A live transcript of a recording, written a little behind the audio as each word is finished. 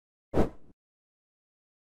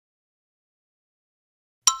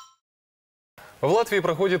В Латвии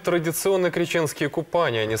проходят традиционные крещенские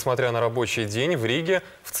купания. Несмотря на рабочий день, в Риге,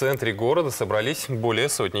 в центре города, собрались более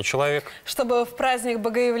сотни человек. Чтобы в праздник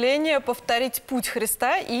Богоявления повторить путь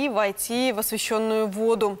Христа и войти в освященную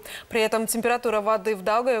воду. При этом температура воды в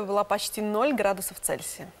Даугаве была почти 0 градусов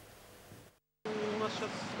Цельсия.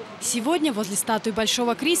 Сегодня возле статуи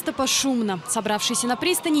Большого Христа шумно. Собравшиеся на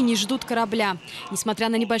пристани не ждут корабля. Несмотря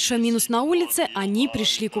на небольшой минус на улице, они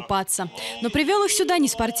пришли купаться. Но привел их сюда не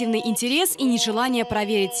спортивный интерес и не желание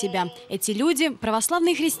проверить себя. Эти люди –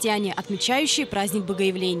 православные христиане, отмечающие праздник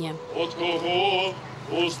Богоявления. От кого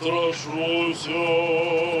устрашуся?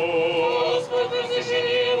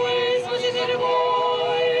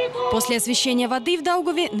 После освящения воды в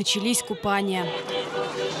Даугаве начались купания.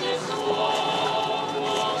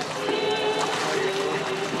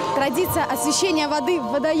 Традиция освящения воды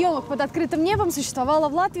в водоемах под открытым небом существовала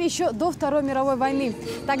в Латвии еще до Второй мировой войны.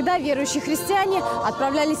 Тогда верующие христиане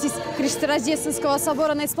отправлялись из Христорождественского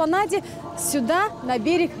собора на эспланаде сюда, на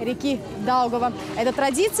берег реки Даугава. Эта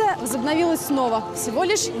традиция возобновилась снова, всего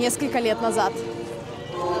лишь несколько лет назад.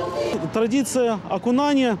 Традиция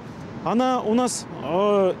окунания, она у нас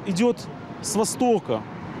идет с востока.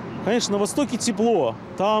 Конечно, на востоке тепло,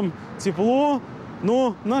 там тепло,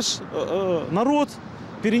 но наш народ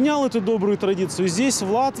перенял эту добрую традицию. Здесь,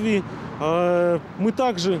 в Латвии, мы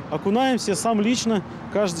также окунаемся, сам лично,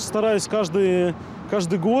 стараюсь каждый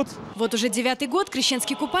год. Вот уже 9-й год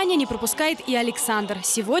крещенские купания не пропускает и Александр.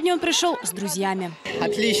 Сегодня он пришел с друзьями.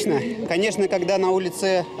 Отлично. Конечно, когда на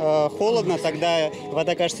улице холодно, тогда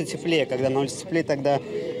вода кажется теплее. Когда на улице теплее, тогда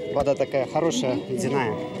вода такая хорошая,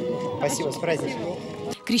 ледяная. Спасибо, с праздником.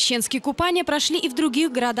 Крещенские купания прошли и в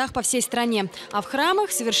других городах по всей стране. А в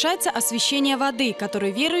храмах совершается освящение воды,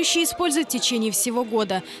 которую верующие используют в течение всего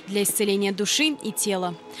года для исцеления души и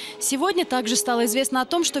тела. Сегодня также стало известно о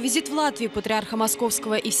том, что визит в Латвию патриарха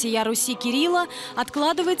Московского и всея Руси Кирилла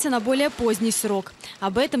откладывается на более поздний срок.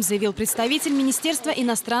 Об этом заявил представитель Министерства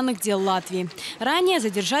иностранных дел Латвии. Ранее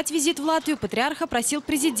задержать визит в Латвию патриарха просил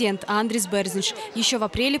президент Андрис Берзинш еще в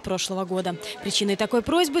апреле прошлого года. Причиной такой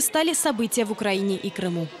просьбы стали события в Украине и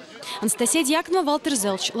Крыму. Анастасия Дьяконова, Валтер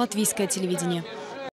Зелч, Латвийское телевидение.